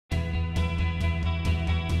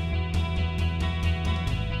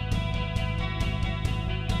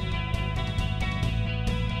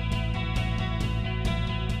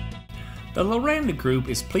The Loranda Group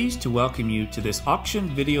is pleased to welcome you to this auction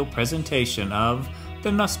video presentation of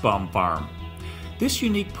the Nussbaum Farm. This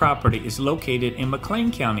unique property is located in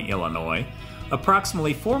McLean County, Illinois,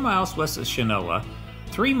 approximately 4 miles west of Chenoa,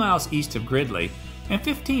 3 miles east of Gridley, and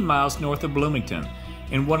 15 miles north of Bloomington,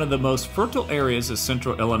 in one of the most fertile areas of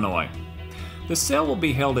central Illinois. The sale will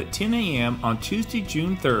be held at 10 a.m. on Tuesday,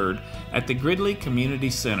 June 3rd at the Gridley Community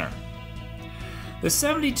Center. The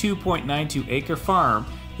 72.92 acre farm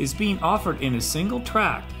is being offered in a single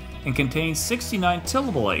tract and contains 69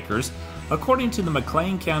 tillable acres, according to the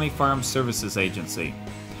McLean County Farm Services Agency.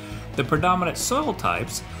 The predominant soil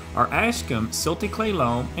types are Ashcombe silty clay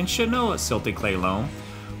loam and Chenoa silty clay loam,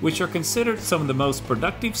 which are considered some of the most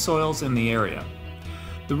productive soils in the area.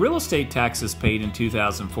 The real estate taxes paid in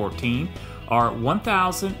 2014 are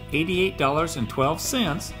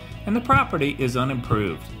 $1,088.12, and the property is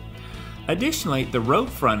unimproved. Additionally, the road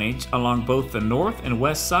frontage along both the north and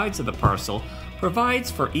west sides of the parcel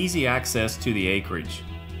provides for easy access to the acreage.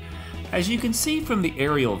 As you can see from the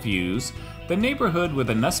aerial views, the neighborhood where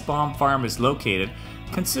the Nussbaum farm is located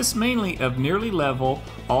consists mainly of nearly level,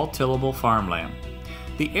 all tillable farmland.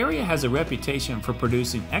 The area has a reputation for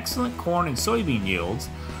producing excellent corn and soybean yields,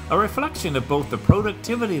 a reflection of both the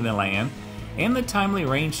productivity of the land and the timely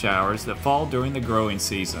rain showers that fall during the growing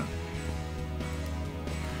season.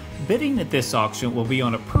 Bidding at this auction will be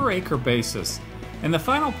on a per acre basis, and the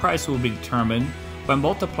final price will be determined by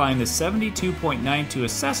multiplying the 72.92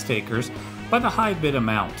 assessed acres by the high bid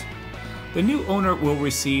amount. The new owner will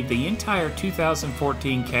receive the entire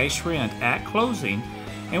 2014 cash rent at closing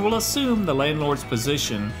and will assume the landlord's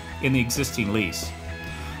position in the existing lease.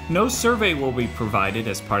 No survey will be provided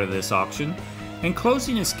as part of this auction, and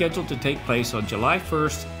closing is scheduled to take place on July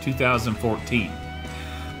 1st, 2014.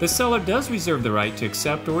 The seller does reserve the right to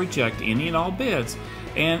accept or reject any and all bids,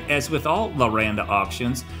 and as with all Loranda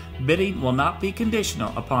auctions, bidding will not be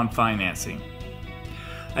conditional upon financing.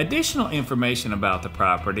 Additional information about the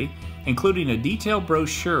property, including a detailed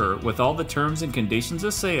brochure with all the terms and conditions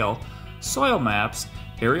of sale, soil maps,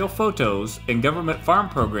 aerial photos, and government farm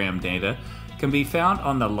program data, can be found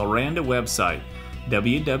on the Loranda website,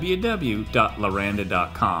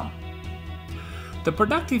 www.loranda.com. The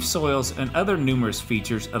productive soils and other numerous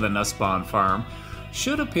features of the Nussbaum farm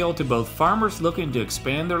should appeal to both farmers looking to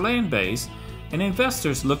expand their land base and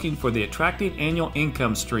investors looking for the attractive annual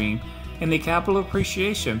income stream and the capital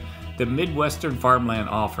appreciation that Midwestern farmland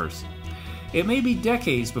offers. It may be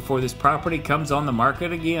decades before this property comes on the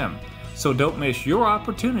market again, so don't miss your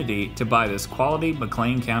opportunity to buy this quality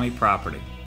McLean County property.